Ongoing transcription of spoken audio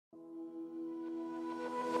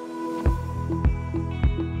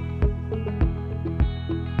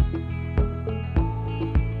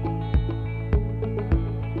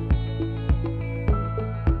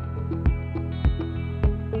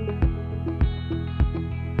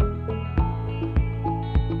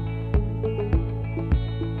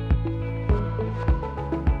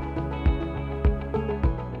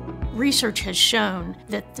Research has shown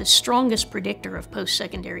that the strongest predictor of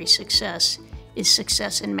post-secondary success is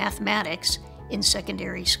success in mathematics in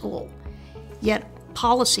secondary school. Yet,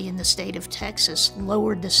 policy in the state of Texas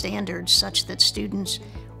lowered the standards such that students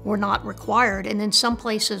were not required and in some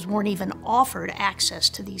places weren't even offered access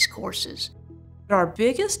to these courses. Our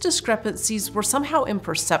biggest discrepancies were somehow in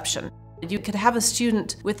perception. You could have a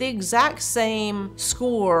student with the exact same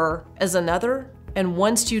score as another, and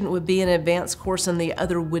one student would be in an advanced course and the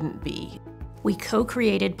other wouldn't be. We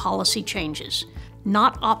co-created policy changes,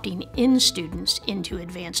 not opting in students into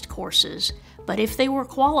advanced courses, but if they were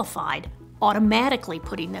qualified, automatically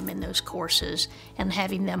putting them in those courses and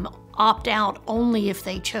having them opt out only if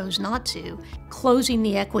they chose not to, closing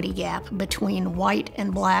the equity gap between white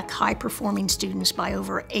and black high-performing students by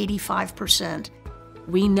over 85%.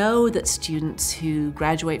 We know that students who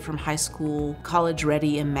graduate from high school college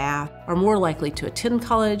ready in math are more likely to attend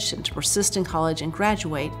college and to persist in college and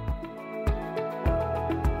graduate.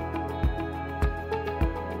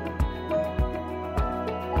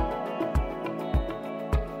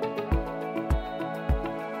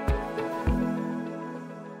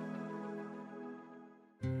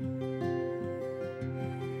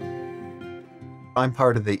 I'm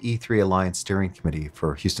part of the E3 Alliance Steering Committee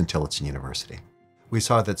for Houston-Tillotson University. We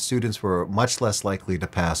saw that students were much less likely to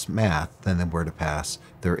pass math than they were to pass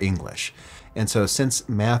their English. And so since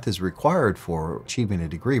math is required for achieving a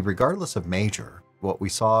degree, regardless of major, what we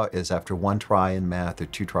saw is after one try in math or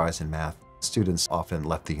two tries in math, students often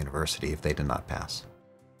left the university if they did not pass.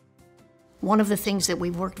 One of the things that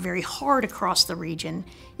we've worked very hard across the region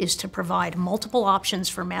is to provide multiple options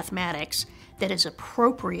for mathematics that is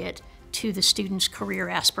appropriate to the students' career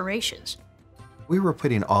aspirations. We were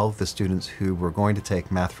putting all of the students who were going to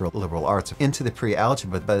take math for liberal arts into the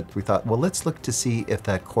pre-algebra, but we thought, well, let's look to see if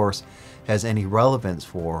that course has any relevance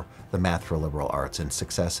for the math for liberal arts and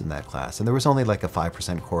success in that class. And there was only like a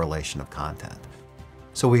 5% correlation of content.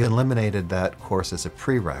 So we eliminated that course as a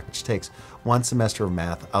prereq, which takes one semester of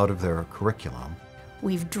math out of their curriculum.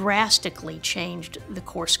 We've drastically changed the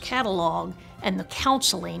course catalog and the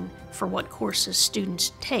counseling for what courses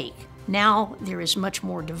students take. Now there is much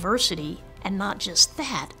more diversity, and not just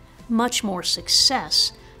that, much more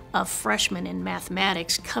success of freshmen in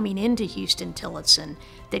mathematics coming into Houston-Tillotson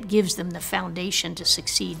that gives them the foundation to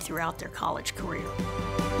succeed throughout their college career.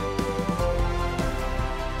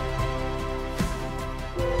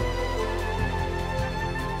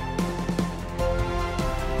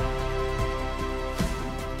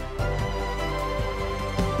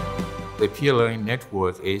 The Peer Learning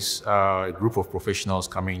Network is a group of professionals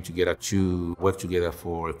coming together to work together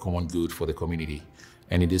for a common good for the community,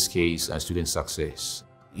 and in this case, student success.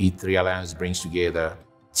 E3 Alliance brings together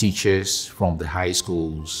teachers from the high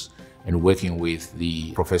schools and working with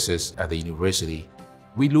the professors at the university.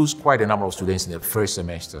 We lose quite a number of students in the first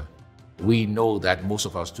semester. We know that most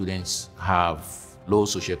of our students have low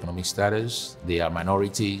socioeconomic status, they are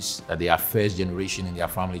minorities, they are first generation in their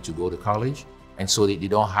family to go to college. And so they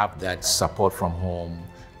don't have that support from home.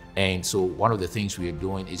 And so one of the things we are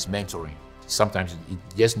doing is mentoring. Sometimes it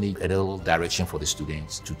just needs a little direction for the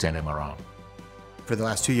students to turn them around. For the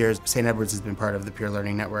last 2 years, St. Edward's has been part of the Peer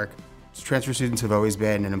Learning Network. Transfer students have always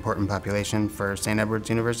been an important population for St. Edward's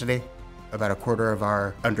University. About a quarter of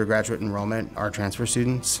our undergraduate enrollment are transfer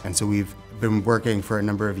students. And so we've been working for a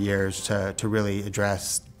number of years to really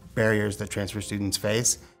address barriers that transfer students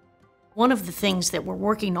face. One of the things that we're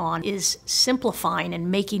working on is simplifying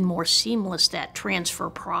and making more seamless that transfer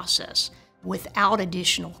process without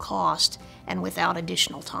additional cost and without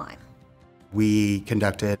additional time. We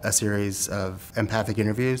conducted a series of empathic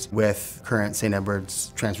interviews with current St.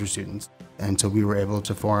 Edward's transfer students. And so we were able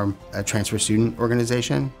to form a transfer student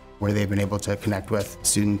organization where they've been able to connect with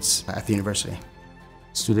students at the university.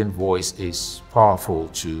 Student voice is powerful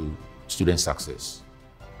to student success.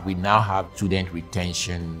 We now have student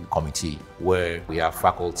retention committee where we have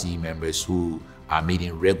faculty members who are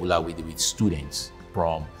meeting regularly with students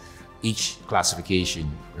from each classification,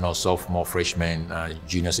 sophomore, freshmen,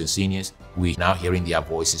 juniors and seniors. We're now hearing their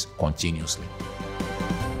voices continuously.